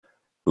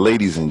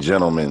Ladies and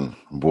gentlemen,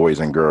 boys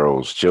and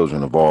girls,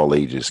 children of all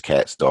ages,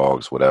 cats,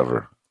 dogs,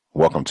 whatever.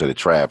 Welcome to the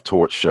Trav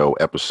Torch Show,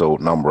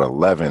 episode number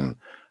 11.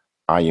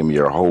 I am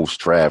your host,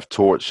 Trav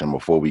Torch, and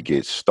before we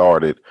get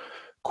started,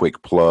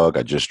 quick plug,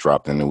 I just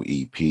dropped a new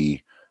EP.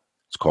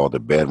 It's called The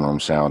Bedroom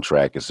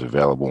Soundtrack. It's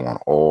available on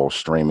all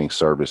streaming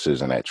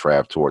services and at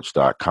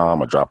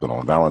travtorch.com. I dropped it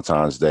on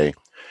Valentine's Day.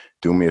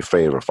 Do me a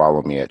favor,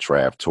 follow me at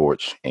Trav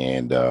Torch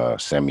and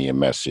send me a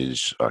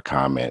message, a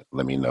comment.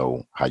 Let me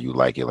know how you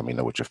like it. Let me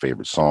know what your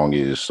favorite song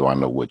is so I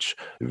know which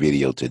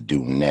video to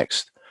do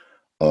next.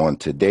 On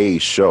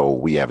today's show,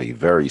 we have a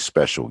very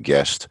special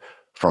guest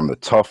from the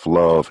Tough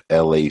Love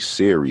LA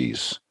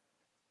series.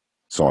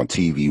 It's on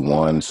TV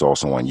One. It's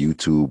also on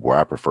YouTube where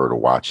I prefer to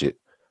watch it.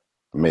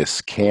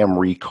 Miss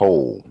Kamri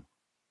Cole.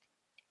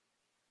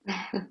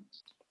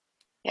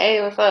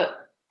 Hey, what's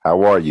up?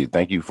 How are you?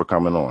 Thank you for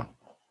coming on.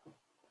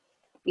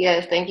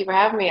 Yes, thank you for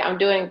having me. I'm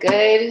doing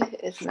good.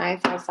 It's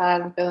nice outside.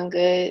 I'm feeling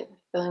good,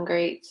 feeling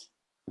great.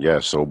 Yeah,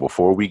 so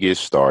before we get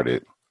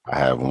started, I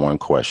have one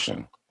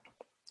question.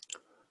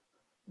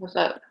 What's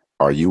up?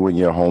 Are you and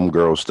your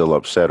homegirl still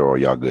upset or are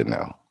y'all good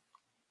now?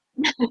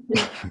 No,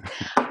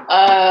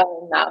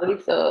 we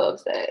still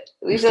upset.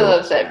 We still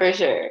upset for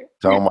sure.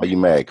 Tell them why you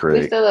mad,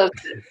 Craig. We still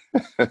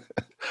upset.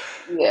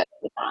 Yeah.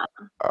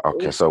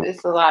 Okay, so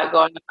it's a lot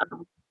going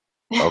on.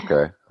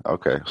 Okay.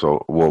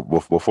 So, well,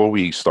 before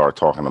we start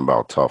talking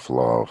about tough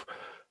love,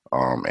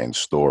 and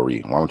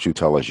story, why don't you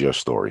tell us your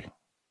story?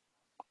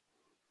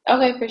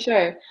 Okay, for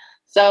sure.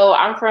 So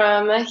I'm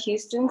from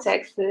Houston,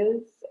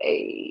 Texas.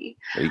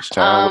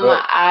 H-Town,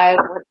 what up?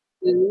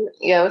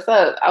 What's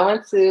up? I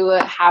went to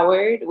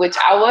Howard, which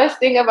I was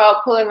thinking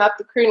about pulling out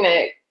the crew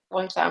neck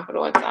one time.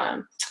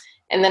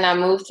 And then I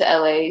moved to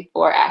LA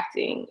for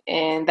acting.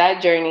 And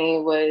that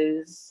journey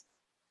it's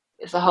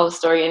a whole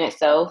story in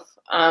itself.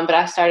 But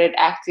I started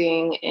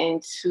acting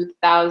in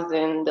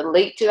the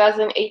late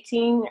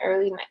 2018,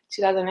 early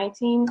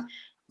 2019.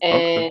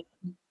 And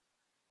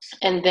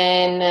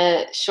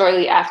then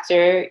shortly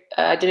after,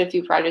 I did a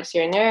few projects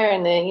here and there.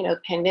 And then,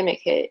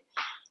 pandemic hit.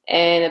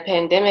 And the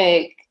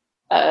pandemic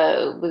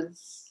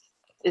was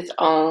its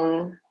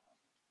own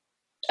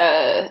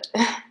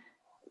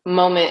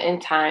moment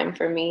in time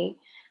for me.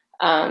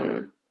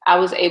 I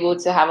was able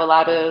to have a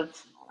lot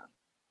of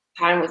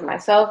time with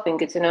myself and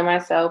get to know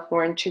myself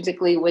more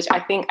intrinsically, which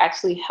I think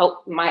actually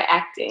helped my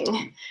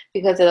acting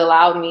because it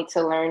allowed me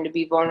to learn to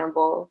be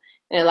vulnerable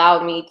and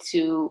allowed me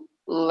to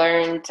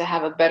learn to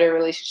have a better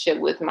relationship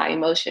with my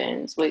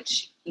emotions,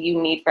 which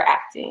you need for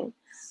acting.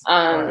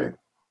 Right.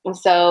 And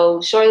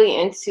so shortly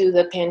into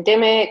the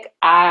pandemic,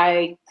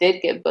 I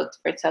did get booked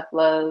for Tough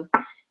Love,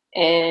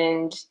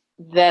 and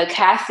the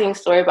casting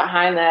story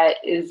behind that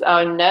is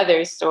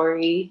another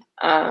story.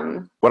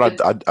 But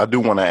I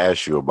do want to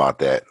ask you about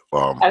that.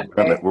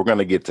 Okay. We're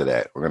gonna get to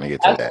that.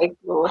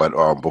 Cool.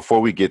 But before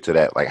we get to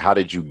that, like, how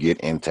did you get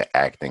into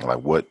acting?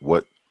 Like,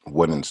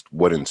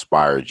 what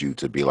inspired you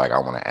to be like, I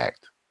want to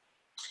act?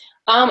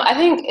 I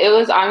think it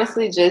was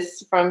honestly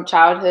just from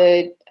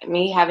childhood,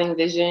 me having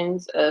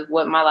visions of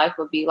what my life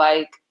would be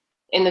like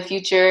in the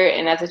future,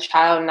 and as a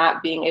child,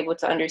 not being able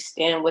to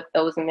understand what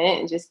those meant,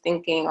 and just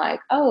thinking like,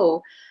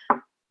 oh,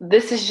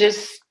 this is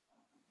just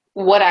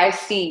what I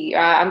see.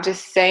 I'm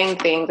just saying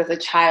things as a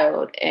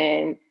child,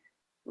 and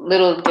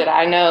little did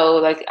I know,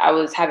 like, I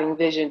was having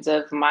visions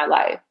of my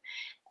life.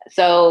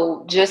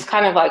 So just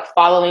kind of like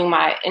following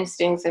my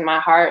instincts and my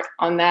heart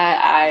on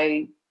that,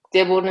 I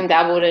dibbled and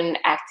dabbled in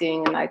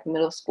acting in like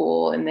middle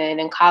school. And then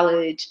in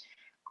college,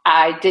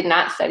 I did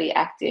not study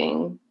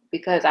acting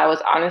because I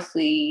was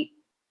honestly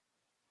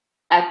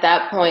at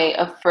that point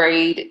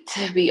afraid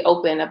to be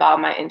open about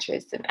my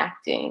interest in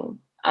acting.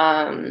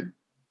 And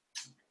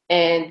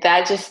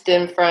that just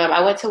stemmed from,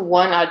 I went to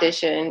one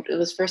audition. It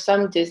was for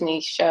some Disney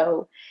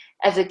show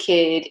as a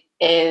kid.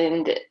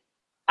 And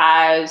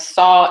I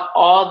saw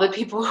all the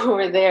people who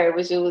were there,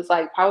 which it was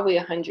like probably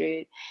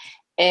 100.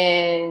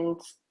 And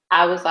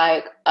I was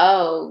like,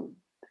 oh,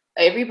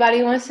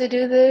 everybody wants to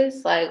do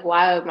this? Like,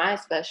 why am I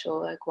special?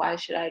 Like, why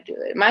should I do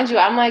it? Mind you,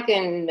 I'm like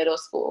in middle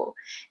school.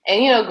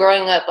 And,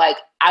 growing up, like,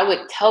 I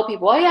would tell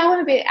people, oh, yeah, I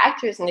want to be an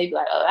actress. And they'd be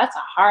like, oh,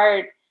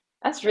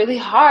 that's really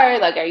hard.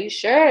 Like, are you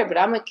sure? But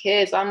I'm a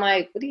kid. So I'm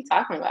like, what are you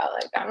talking about?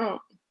 Like,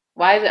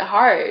 why is it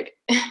hard?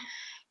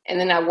 And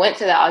then I went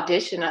to the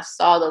audition, I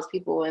saw those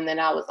people, and then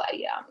I was like,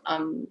 yeah,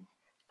 I'm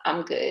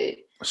good.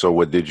 So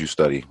what did you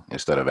study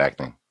instead of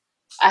acting?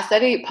 I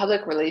studied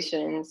public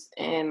relations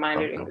and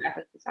minored in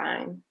graphic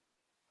design.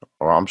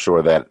 Well, I'm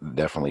sure that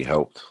definitely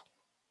helped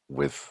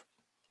with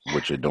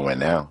what you're doing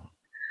now.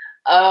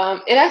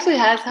 It actually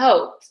has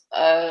helped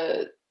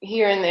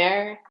here and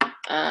there.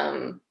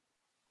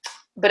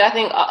 But I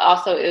think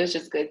also it was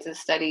just good to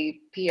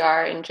study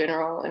PR in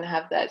general and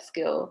have that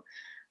skill,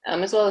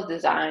 as well as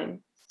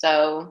design.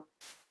 So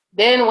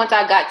then once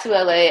I got to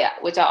LA,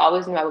 which I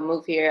always knew I would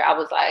move here, I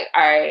was like,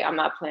 all right, I'm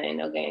not playing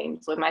no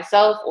games with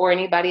myself or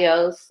anybody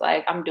else.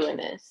 Like, I'm doing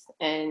this.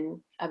 And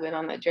I've been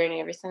on that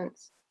journey ever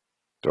since.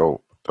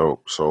 Dope.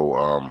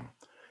 So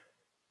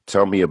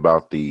tell me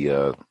about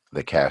the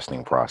the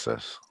casting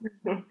process?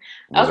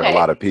 Was there a Okay,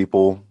 lot of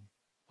people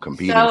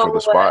competing for the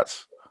so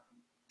spots?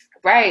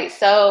 right,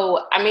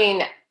 so I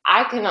mean,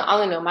 I can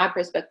only know my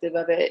perspective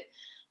of it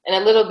and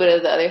a little bit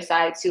of the other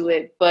side to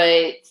it,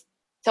 but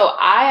so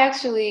I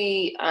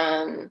actually,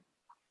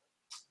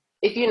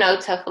 if you know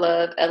Tough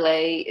Love,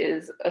 LA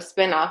is a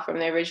spinoff from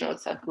the original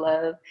Tough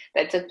Love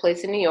that took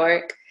place in New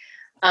York.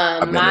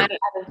 I've been My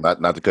a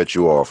not to cut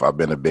you off. I've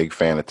been a big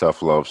fan of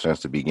Tough Love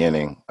since the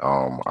beginning.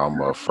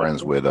 I'm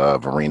friends with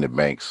Verena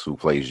Banks, who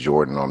plays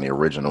Jordan on the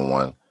original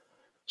one.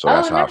 So oh,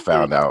 that's how I nice.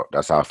 found out.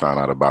 That's how I found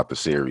out about the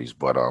series.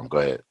 But go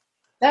ahead.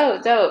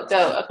 Dope, dope,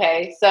 dope.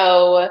 Okay,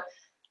 so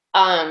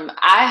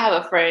I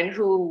have a friend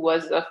who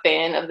was a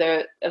fan of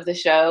the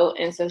show,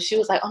 and so she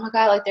was like, "Oh my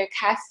god, like they're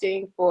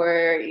casting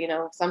for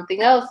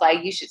something else.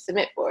 Like you should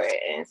submit for it."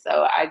 And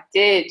so I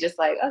did, just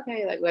like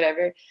okay, like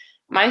whatever.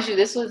 Mind you,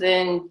 this was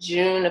in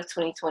June of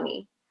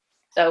 2020,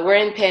 so we're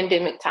in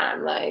pandemic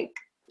time, like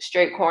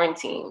straight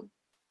quarantine.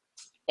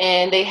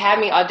 And they had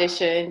me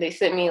audition. They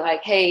sent me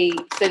like, "Hey,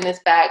 send this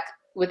back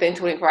within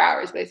 24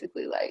 hours,"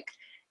 basically, like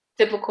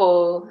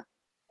typical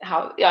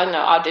how y'all know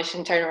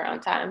audition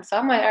turnaround time. So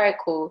I'm like, all right,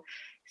 cool.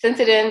 Sent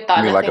it in, You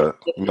thought mean like nothing a of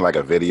you mean it. like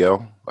a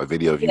video of you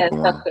Yeah,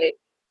 self doing? tape.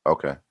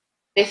 Okay.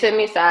 They sent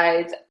me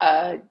sides.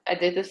 I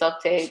did the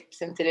self tape,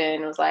 sent it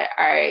in, was like,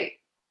 all right.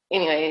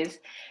 Anyways,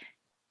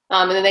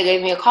 and then they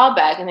gave me a call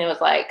back, and it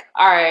was like,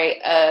 all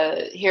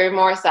right, here are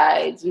more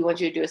sides. We want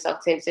you to do a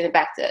self tape. Send it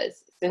back to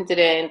us. Sent it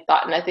in,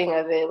 thought nothing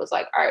of it. Was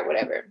like, all right,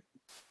 whatever.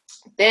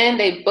 Then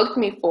they booked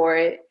me for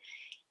it.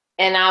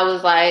 And I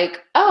was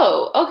like,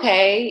 oh,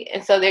 okay.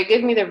 And so they're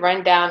giving me the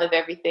rundown of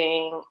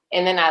everything.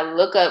 And then I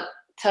look up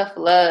Tough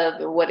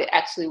Love and what it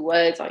actually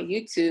was on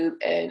YouTube.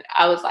 And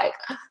I was like,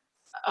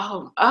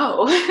 oh.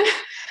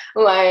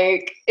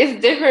 Like,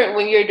 it's different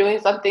when you're doing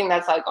something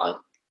that's like on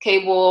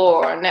cable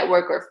or a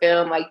network or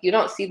film. Like, you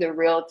don't see the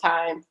real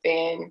time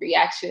fan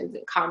reactions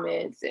and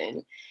comments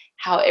and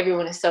how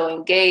everyone is so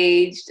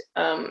engaged,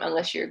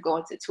 unless you're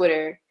going to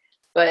Twitter.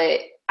 But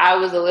I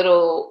was a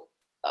little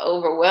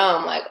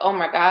overwhelmed, like, oh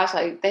my gosh,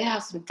 like they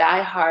have some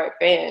diehard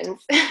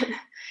fans.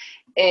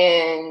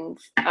 And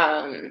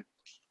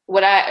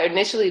what I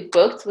initially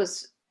booked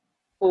was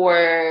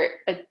for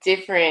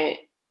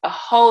a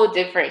whole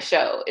different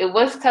show. It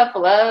was Tough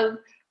Love,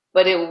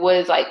 but it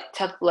was like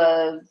Tough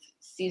Love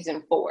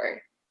season 4.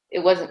 It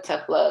wasn't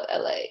Tough Love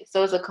LA.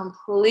 So it was a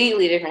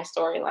completely different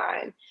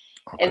storyline.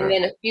 And Okay.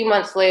 then a few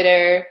months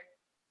later,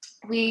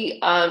 we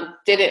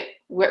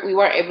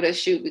weren't able to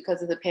shoot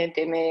because of the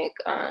pandemic,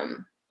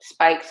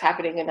 spikes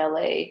happening in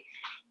LA.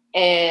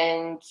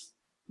 And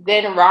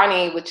then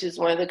Ronnie, which is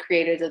one of the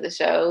creators of the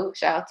show,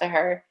 shout out to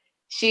her,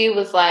 she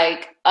was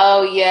like,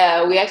 oh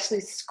yeah, we actually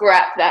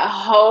scrapped that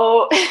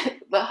whole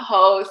the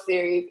whole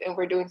series and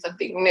we're doing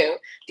something new.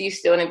 Do you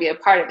still want to be a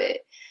part of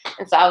it?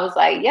 And so I was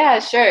like, yeah,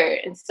 sure.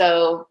 And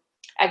so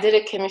I did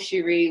a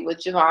chemistry read with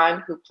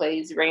Javon, who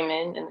plays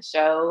Raymond in the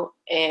show,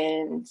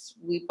 and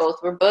we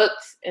both were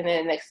booked. And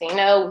then next thing you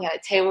know, we had a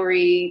table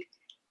read.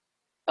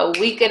 A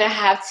week and a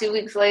half, 2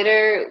 weeks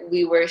later,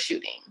 we were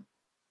shooting.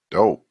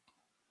 Dope.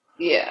 So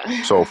Yeah.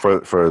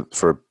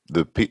 for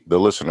the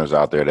listeners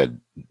out there that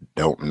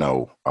don't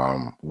know,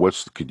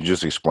 could you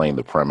just explain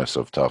the premise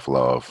of Tough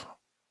Love?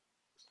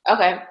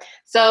 Okay.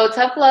 So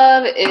Tough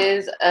Love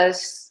is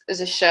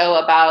a show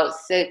about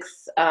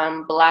 6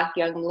 Black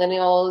young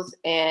millennials,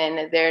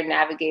 and they're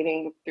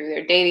navigating through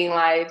their dating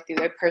life, through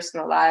their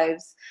personal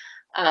lives,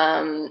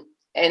 and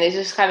it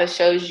just kind of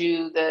shows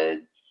you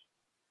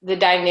the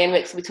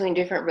dynamics between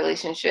different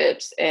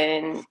relationships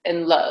and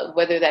love,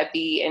 whether that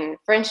be in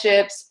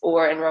friendships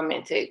or in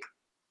romantic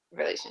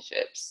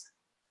relationships,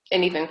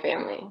 and even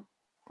family.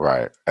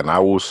 Right. And I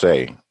will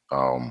say,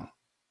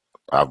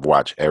 I've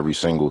watched every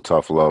single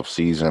Tough Love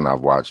season. I've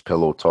watched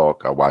Pillow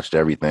Talk. I watched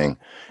everything,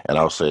 and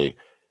I'll say,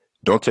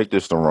 don't take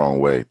this the wrong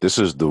way. This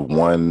is the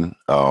one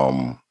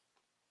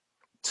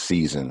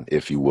season,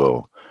 if you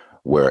will,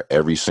 where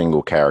every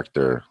single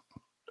character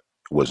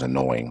was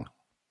annoying,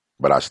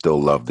 but I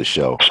still love the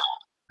show.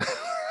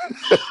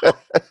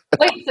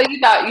 Wait, so you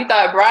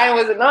thought Brian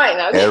was annoying?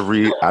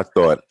 Okay. I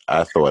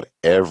thought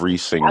every I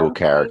single was like,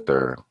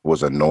 character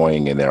was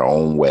annoying in their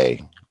own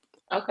way,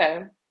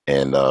 okay.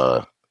 and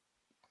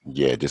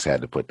yeah, just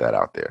had to put that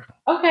out there.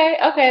 Okay,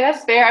 okay,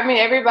 that's fair. I mean,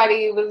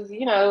 everybody was,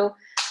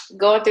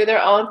 going through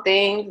their own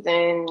things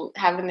and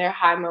having their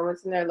high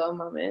moments and their low And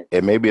moments.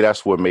 maybe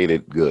that's what made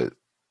it good,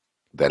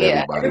 that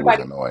Yeah, everybody was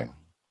annoying.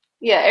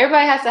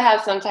 everybody has to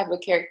have some type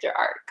of character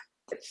arc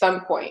at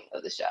some point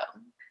of the show.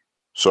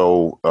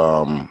 So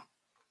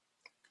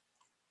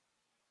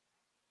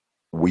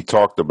we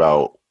talked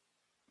about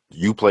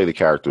you play the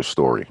character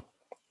story.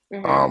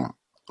 Hmm. Um,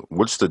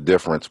 what's the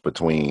difference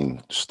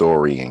between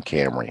Story and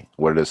Kamri?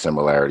 What are the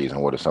similarities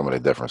and what are some of the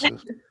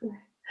differences?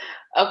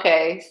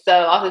 Okay,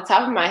 so off the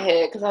top of my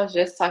head, because I was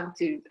just talking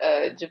to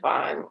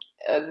Javon,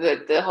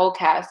 the whole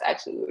cast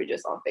actually, we were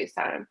just on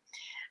FaceTime.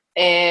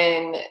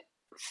 And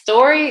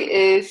Story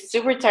is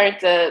super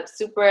turned up,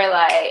 super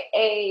like,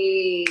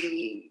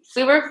 hey,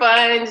 super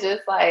fun,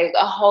 just like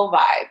a whole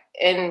vibe.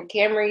 And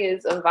Kamri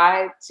is a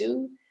vibe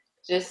too,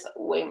 just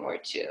way more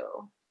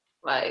chill.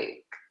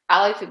 Like,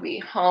 I like to be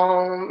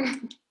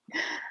home.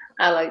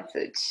 I like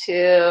to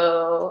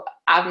chill.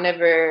 I've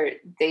never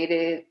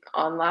dated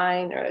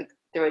online or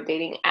through a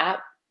dating app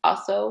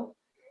also.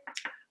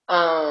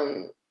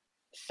 Um,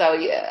 so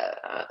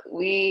yeah,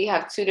 we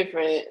have two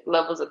different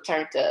levels of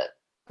turned up.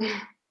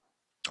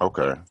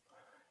 Okay.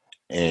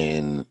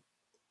 And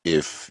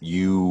if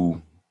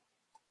you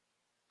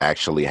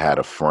actually had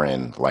a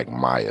friend like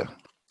Maya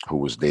who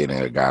was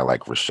dating a guy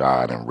like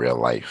Rashad in real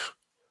life,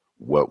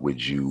 what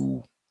would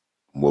you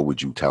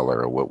tell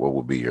her, or what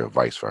would be your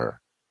advice for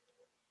her?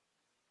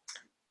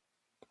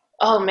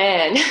 Oh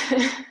man.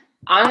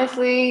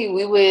 Honestly,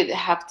 we would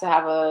have to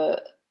have a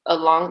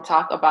long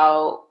talk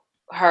about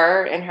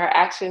her and her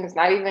actions,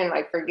 not even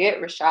like forget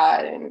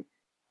Rashad and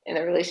in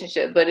the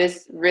relationship, but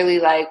it's really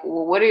like,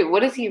 well,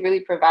 what is he really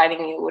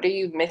providing you? What are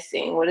you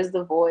missing? What is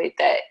the void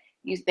that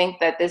you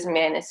think that this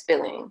man is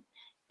filling?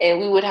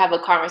 And we would have a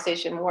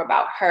conversation more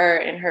about her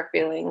and her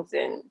feelings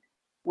and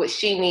what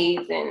she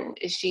needs, and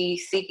is she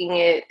seeking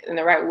it in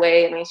the right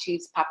way? I mean,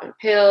 she's popping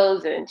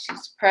pills and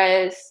she's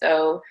pressed,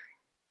 so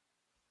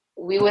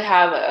we would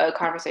have a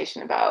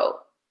conversation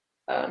about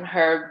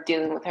her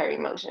dealing with her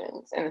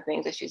emotions and the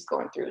things that she's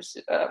going through.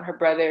 Her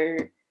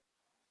brother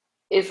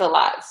is a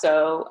lot.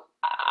 So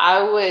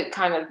I would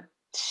kind of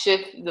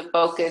shift the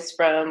focus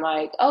from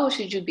like, oh,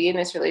 should you be in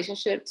this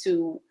relationship,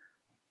 to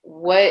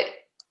what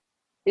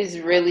is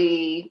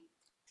really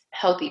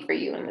healthy for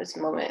you in this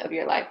moment of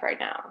your life right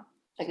now?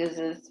 Like, is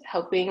this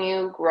helping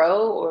you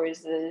grow, or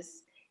is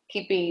this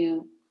keeping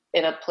you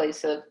in a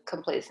place of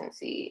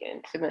complacency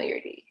and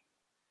familiarity?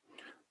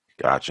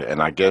 Gotcha.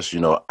 And I guess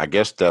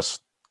that's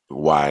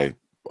why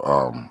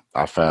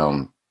I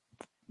found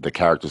the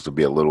characters to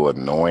be a little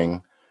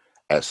annoying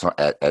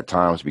at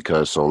times,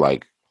 because so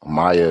like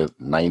Maya,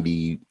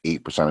 98%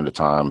 of the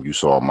time you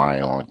saw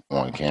Maya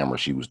on camera,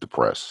 she was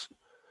depressed.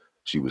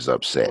 She was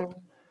upset,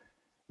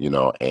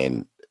 Mm.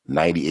 and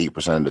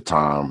 98% of the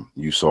time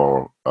you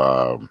saw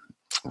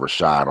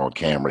Rashad on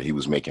camera, he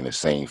was making the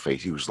same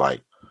face. He was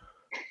like,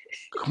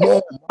 "Come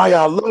on,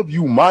 Maya, I love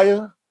you,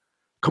 Maya.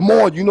 Come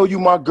on, you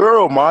my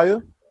girl, Maya.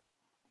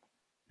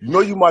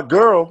 You my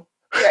girl."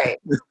 Right,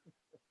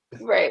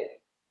 right.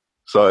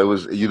 So it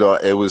was,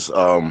 it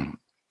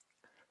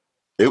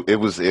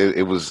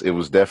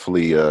was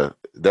definitely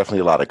definitely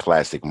a lot of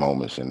classic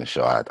moments in the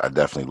show. I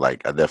definitely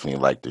like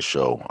the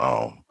show.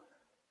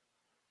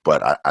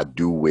 But I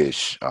do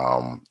wish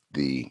and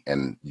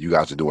you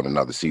guys are doing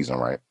another season,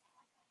 right?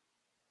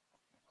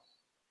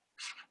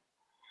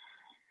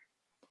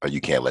 Or you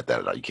can't let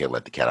that out. You can't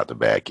let the cat out the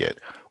bag yet.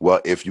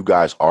 Well, if you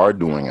guys are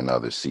doing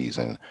another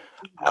season,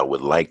 I would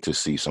like to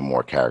see some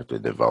more character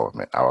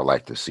development. I would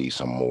like to see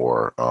some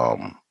more uh,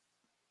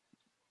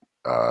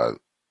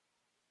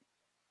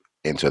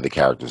 into the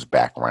characters'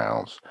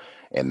 backgrounds,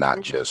 and not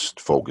Mhm. just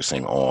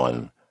focusing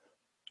on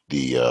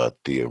the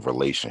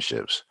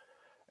relationships.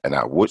 And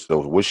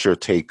what's your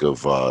take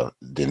of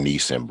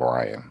Denise and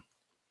Brian?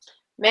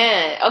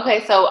 Man,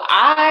 okay, so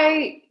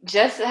I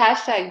just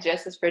hashtag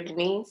justice for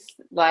Denise.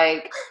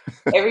 Like,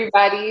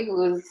 everybody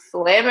who's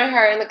slamming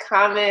her in the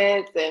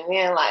comments and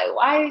being like,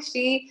 why is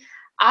she?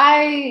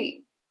 I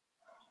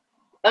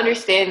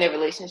understand their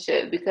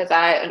relationship because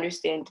I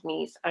understand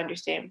Denise, I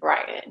understand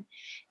Brian.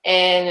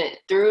 And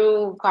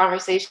through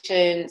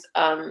conversations,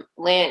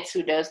 Lance,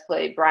 who does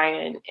play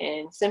Brian,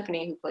 and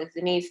Symphony, who plays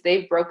Denise,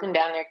 they've broken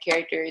down their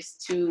characters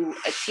to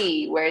a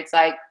T, where it's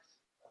like,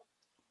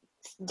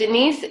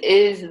 Denise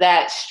is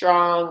that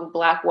strong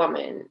Black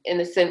woman in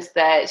the sense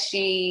that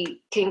she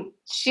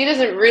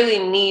doesn't really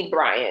need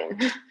Brian.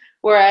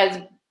 Whereas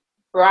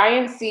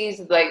Brian sees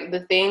like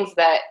the things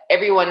that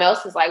everyone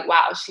else is like,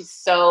 wow, she's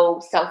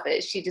so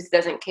selfish. She just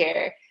doesn't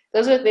care.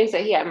 Those are the things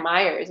that he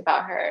admires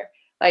about her.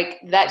 Like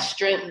that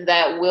strength,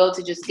 that will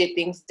to just get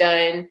things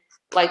done,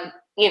 like,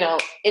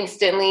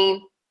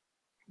 instantly.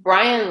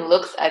 Brian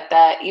looks at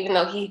that, even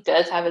though he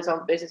does have his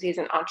own business, he's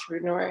an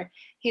entrepreneur.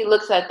 He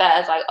looks at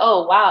that as like,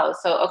 oh wow,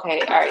 so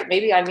okay, all right,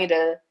 maybe I need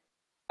to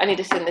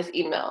send this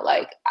email.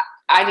 Like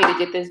I need to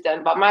get this done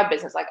about my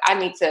business. Like I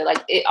need to,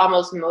 like, it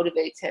almost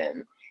motivates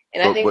him.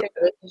 And I But think but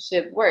the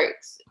relationship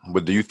works.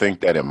 but do you think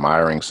that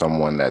admiring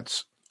someone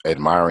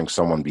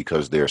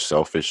because they're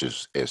selfish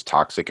is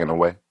toxic in a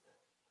way?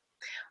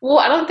 Well,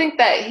 I don't think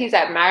that he's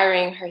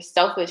admiring her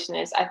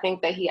selfishness. I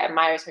think that he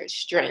admires her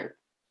strength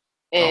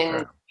Okay.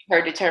 and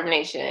her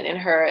determination and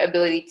her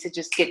ability to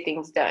just get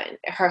things done,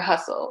 her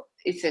hustle,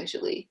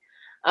 essentially.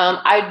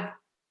 I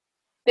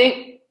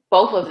think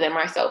both of them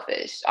are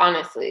selfish,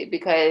 honestly,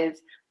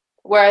 because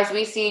whereas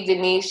we see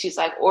Denise, she's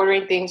like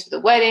ordering things for the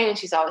wedding, and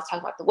she's always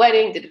talking about the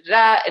wedding, da da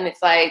da, and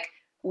it's like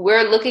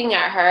we're looking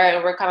at her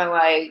and we're kind of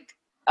like,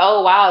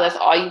 oh wow, that's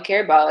all you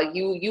care about. Like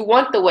you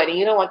want the wedding,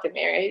 you don't want the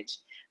marriage.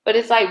 But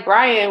it's like,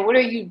 Brian, what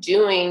are you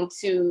doing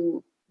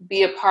to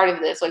be a part of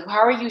this? Like, how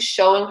are you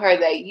showing her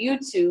that you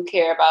two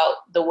care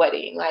about the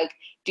wedding? Like,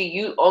 do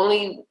you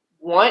only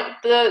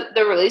want the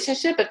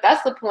relationship? If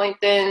that's the point,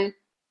 then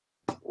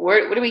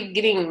what are we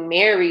getting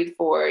married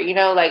for? You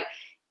know, like,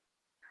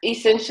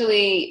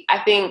 essentially, I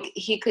think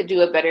he could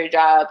do a better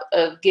job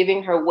of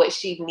giving her what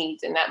she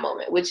needs in that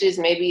moment, which is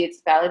maybe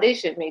it's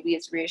validation, maybe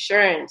it's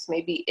reassurance,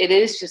 maybe it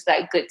is just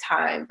that good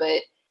time.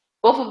 But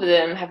both of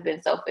them have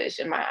been selfish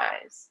in my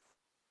eyes.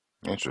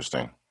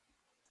 Interesting.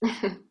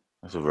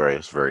 It's a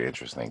very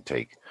interesting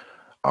take.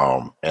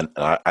 And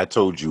I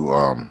told you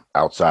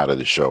outside of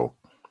the show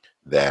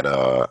that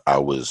I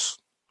was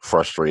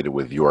frustrated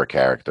with your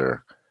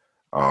character.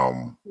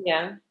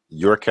 Yeah.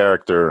 Your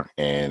character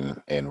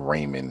and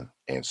Raymond,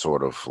 and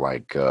sort of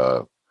like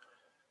I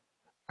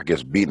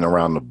guess beating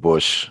around the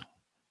bush,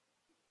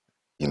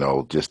 you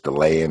know, just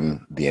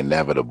delaying the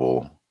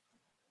inevitable.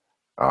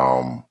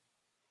 Um,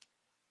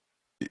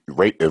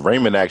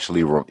 Raymond actually,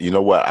 you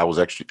know what? I was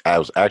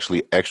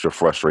actually extra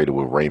frustrated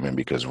with Raymond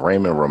because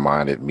Raymond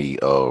reminded me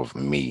of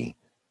me,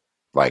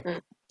 like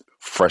Mm.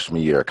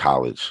 freshman year of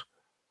college,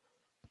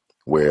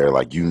 where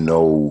like you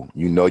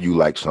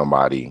like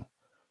somebody,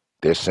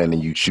 they're sending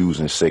you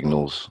choosing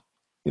signals.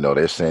 You know,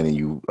 they're sending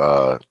you,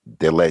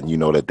 they're letting you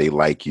know that they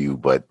like you,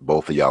 but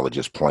both of y'all are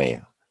just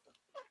playing.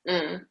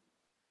 Mm.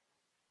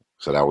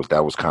 So that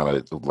was kind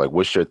of like,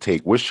 What's your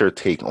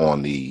take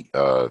on the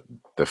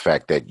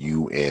fact that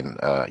you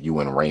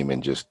and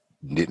Raymond just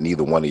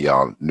neither one of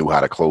y'all knew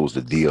how to close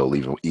the deal,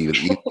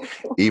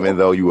 even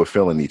though you were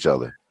feeling each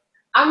other.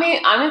 I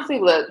mean, honestly,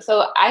 look,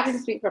 so I can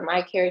speak for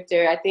my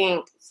character. I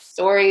think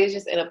Story is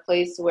just in a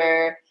place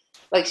where,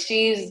 like,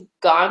 she's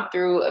gone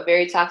through a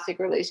very toxic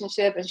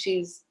relationship and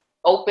she's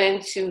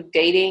open to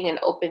dating and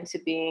open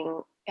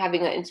to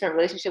having an intimate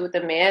relationship with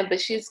a man, but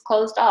she's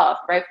closed off,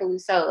 rightfully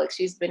so. Like,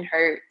 she's been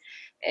hurt.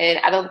 And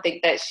I don't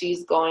think that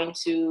she's going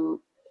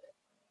to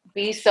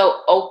be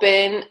so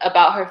open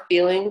about her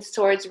feelings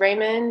towards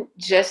Raymond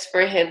just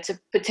for him to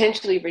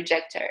potentially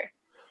reject her.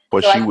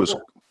 But So she I was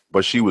think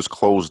but she was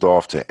closed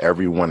off to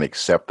everyone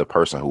except the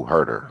person who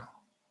hurt her.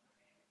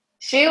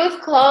 she was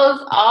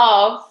closed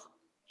off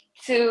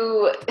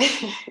to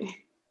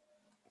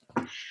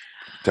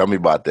Tell me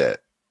about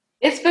that.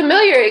 it's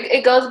familiar.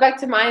 It goes back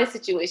to my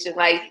situation.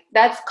 Like,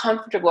 that's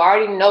comfortable. I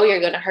already know you're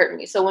gonna hurt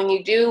me. So when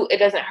you do, it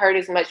doesn't hurt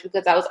as much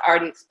because I was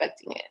already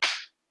expecting it.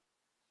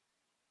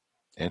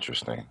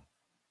 Interesting.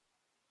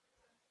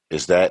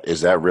 Is that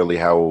really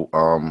how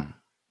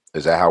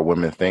is that how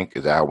women think?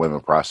 Is that how women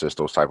process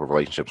those type of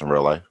relationships in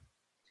real life?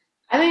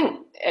 I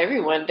think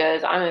everyone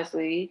does,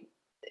 honestly.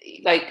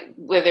 Like,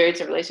 whether it's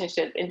a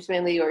relationship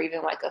intimately or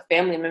even like a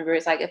family member,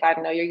 it's like, if I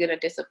know you're gonna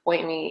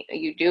disappoint me and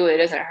you do, it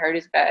doesn't hurt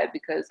as bad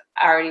because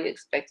I already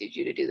expected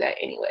you to do that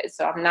anyway.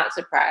 So I'm not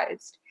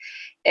surprised.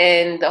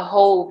 And the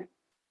whole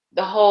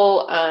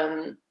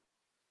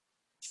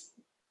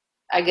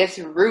I guess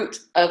root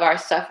of our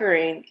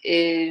suffering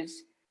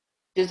is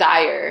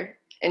desire,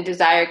 and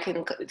desire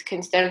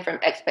can stem from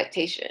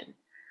expectation.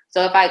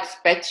 So if I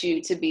expect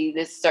you to be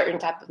this certain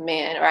type of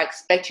man, or I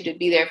expect you to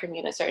be there for me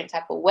in a certain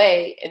type of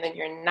way, and then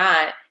you're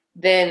not,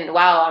 then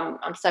wow,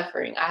 I'm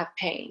suffering. I have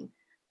pain.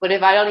 But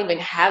if I don't even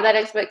have that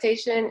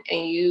expectation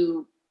and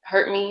you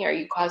hurt me or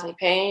you cause me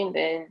pain,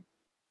 then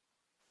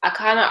I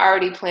kind of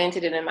already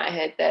planted it in my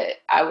head that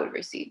I would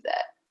receive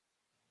that.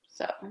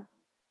 So,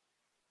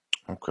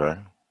 Okay.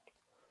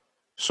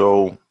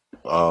 So,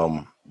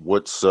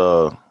 what's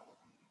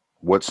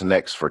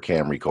next for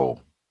Camry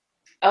Cole?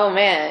 oh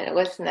man,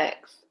 what's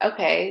next?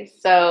 Okay,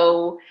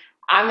 so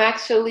I'm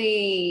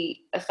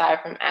actually,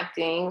 aside from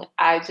acting,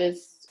 I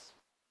just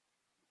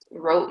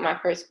wrote my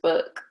first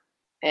book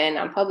and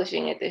I'm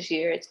publishing it this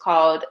year. It's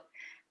called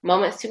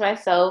Moments to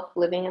Myself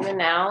Living in the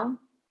Now.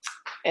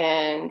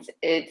 And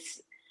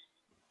it's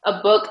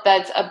a book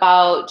that's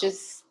about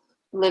just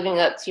living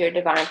up to your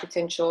divine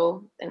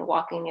potential and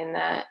walking in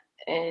that,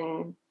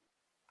 and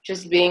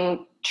just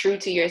being true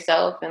to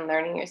yourself and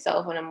learning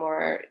yourself on a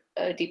more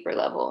deeper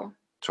level.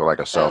 So like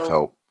a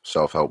So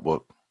self help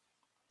book.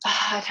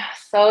 I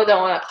so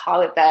don't want to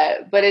call it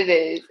that, but it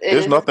is. It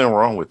There's is. nothing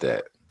wrong with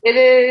that. It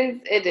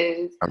is. It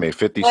is. I mean,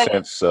 50 But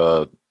Cent's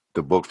the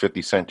book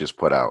 50 Cent just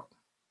put out.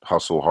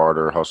 Hustle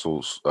harder,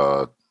 hustle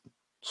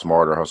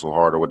smarter, hustle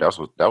harder. What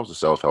that was a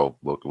self help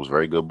book. It was a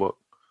very good book.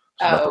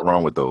 There's nothing oh,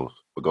 wrong with those.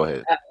 But go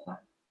ahead.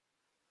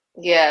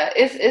 yeah,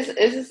 it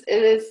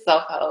is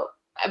self help.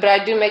 But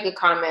I do make a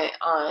comment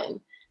on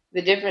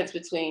the difference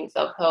between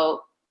self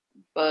help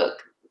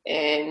book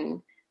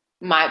and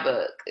my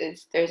book.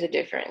 Is There's a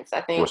difference.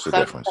 What's the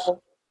difference?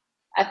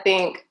 I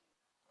think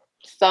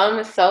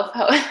some self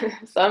help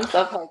some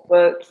self help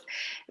books,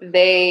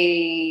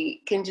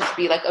 they can just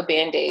be like a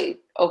band-aid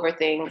over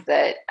things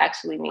that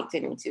actually need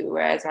tending to,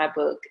 whereas my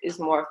book is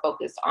more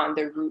focused on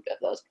the root of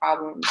those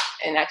problems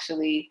and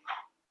actually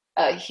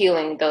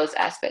healing those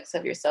aspects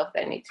of yourself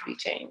that need to be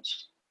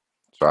changed.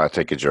 So I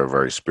take it you're a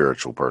very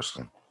spiritual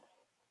person.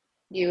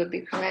 You would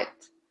be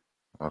correct.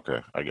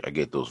 Okay. I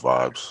get those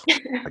vibes.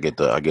 I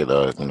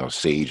get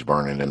sage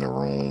burning in the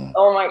room,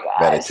 Oh my gosh.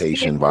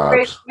 meditation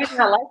Stories vibes.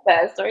 not like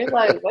that. Stories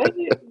like, what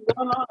is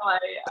going on?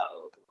 Like,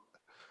 oh.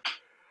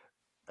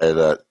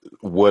 And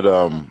what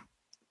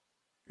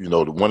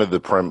one of the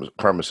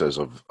premises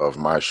of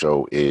my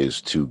show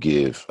is to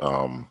give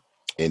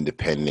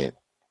independent,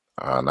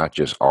 not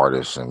just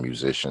artists and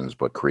musicians,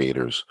 but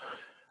creators,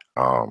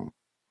 um,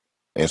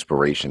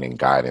 inspiration and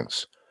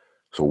guidance.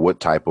 So what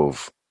type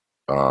of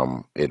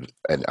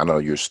and I know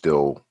you're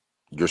still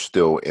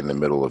in the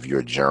middle of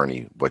your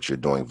journey, but you're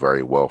doing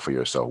very well for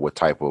yourself. What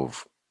type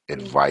of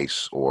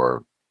advice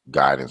or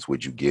guidance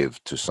would you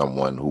give to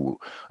someone who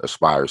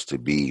aspires to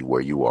be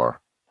where you are?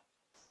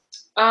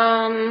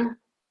 Um,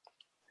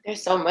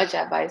 there's so much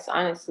advice,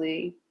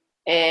 honestly.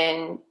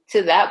 And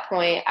to that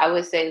point, I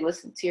would say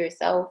listen to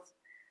yourself.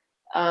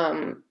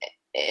 Um,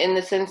 in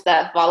the sense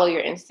that follow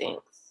your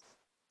instincts.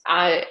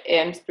 I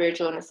am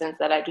spiritual in the sense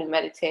that I do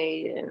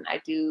meditate and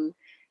I do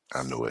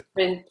I knew it.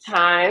 spend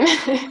time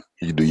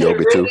You do to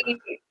yoga too?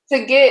 really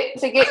to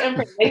get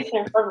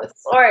information from the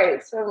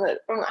source, from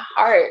the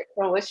heart,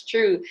 from what's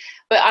true.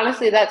 But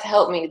honestly, that's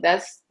helped me.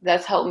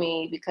 That's helped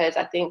me because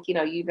I think you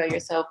know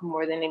yourself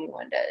more than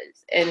anyone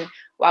does. And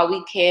while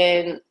we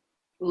can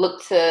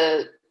look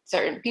to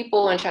certain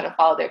people and try to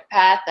follow their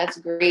path, that's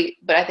great.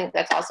 But I think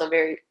that's also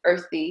very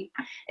earthy.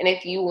 And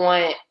if you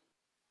want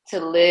to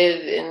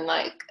live in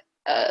like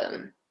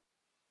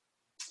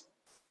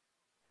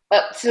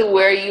up to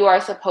where you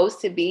are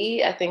supposed to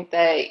be, I think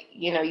that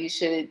you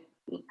should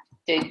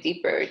dig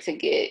deeper to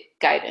get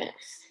guidance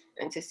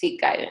and to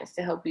seek guidance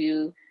to help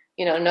you,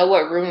 know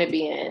what room to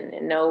be in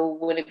and know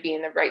when to be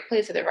in the right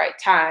place at the right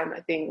time. I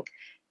think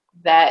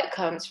that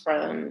comes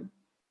from,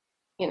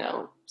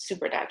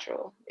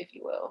 supernatural, if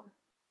you will.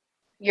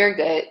 Your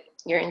gut,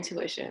 your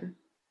intuition.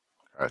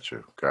 Got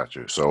you.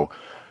 So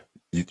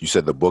you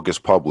said the book is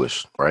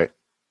published, right?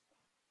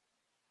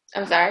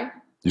 I'm sorry?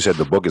 You said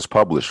the book is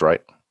published,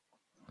 right?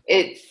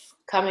 It's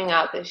coming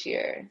out this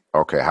year.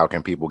 Okay. How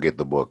can people get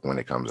the book when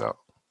it comes out?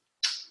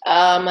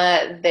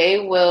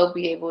 They will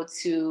be able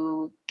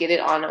to get it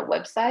on a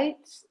website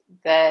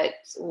that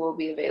will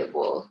be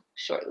available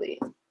shortly.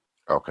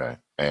 Okay.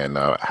 And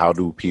how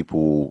can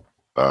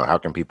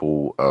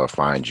people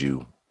find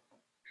you?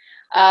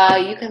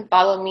 You can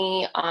follow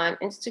me on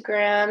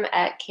Instagram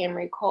at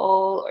Kamri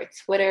Cole or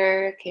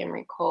Twitter,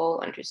 Kamri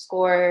Cole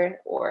 _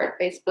 or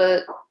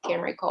Facebook,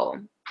 Kamri Cole.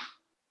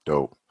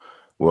 Dope.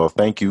 Well,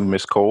 thank you,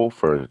 Miss Cole,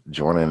 for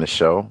joining the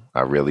show.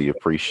 I really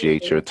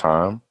appreciate your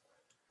time.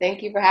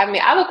 Thank you for having me.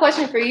 I have a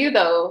question for you,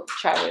 though,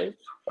 Travis.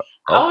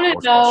 I Oh,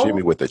 want to don't shoot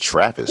me know. with the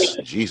Travis.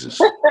 Jesus.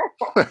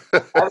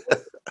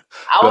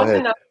 I Go want to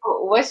ahead. know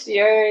what's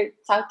your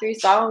top 3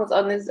 songs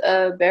on this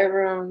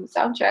bedroom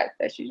soundtrack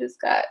that you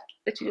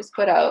just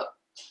put out.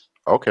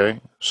 Okay.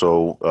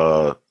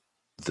 So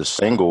the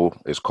single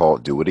is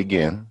called Do It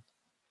Again.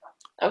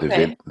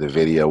 Okay. The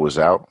video is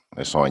out.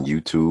 It's on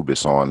YouTube.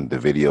 It's on the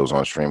videos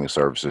on streaming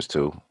services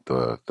too.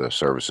 The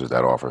services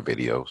that offer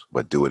videos.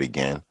 But Do It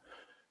Again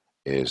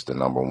is the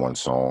 #1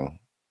 song.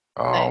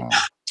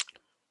 Nice.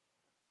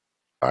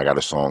 I got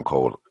a song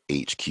called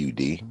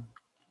HQD.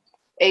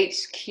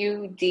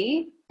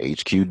 HQD.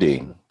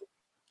 HQD.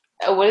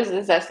 What is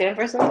this? That stand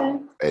for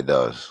something? It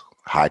does.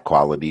 High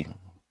quality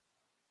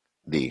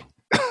D.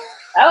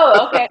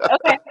 Oh, okay.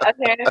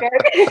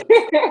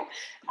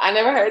 I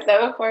never heard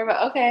that before,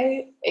 but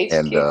okay.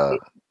 And HQD.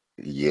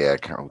 yeah,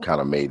 kind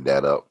of made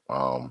that up.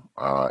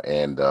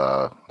 And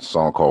a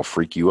song called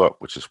Freak You Up,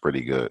 which is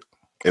pretty good.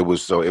 It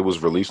was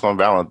released on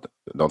Valentine.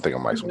 Don't think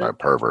I'm like some type of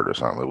pervert or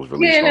something. It was Yeah,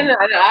 released no, on no,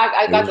 no.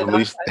 I it got was the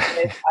released Valentine's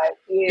Day part.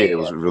 Yeah, yeah, it yeah,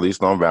 was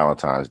released on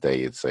Valentine's Day.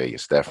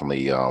 It's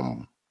definitely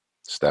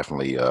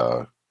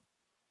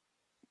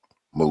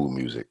mood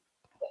music.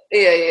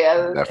 yeah,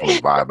 yeah. Definitely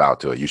vibe out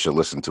to it. You should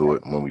listen to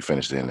it when we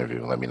finish the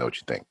interview. Let me know what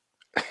you think.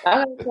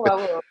 Okay, cool. I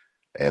will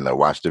And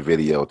watch the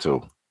video too.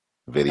 okay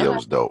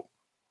Video's dope.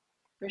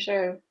 for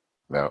sure.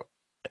 Now,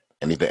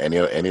 any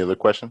other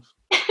questions?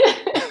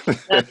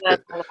 No.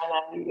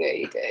 You good?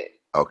 You good?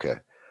 Okay.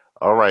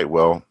 All right.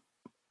 Well,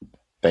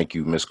 thank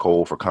you, Miss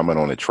Cole, for coming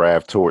on the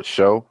Trav Torch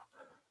show.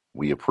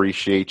 We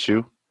appreciate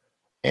you.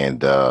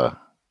 And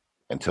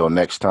until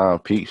next time,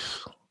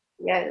 peace.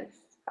 Yes.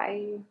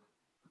 Bye.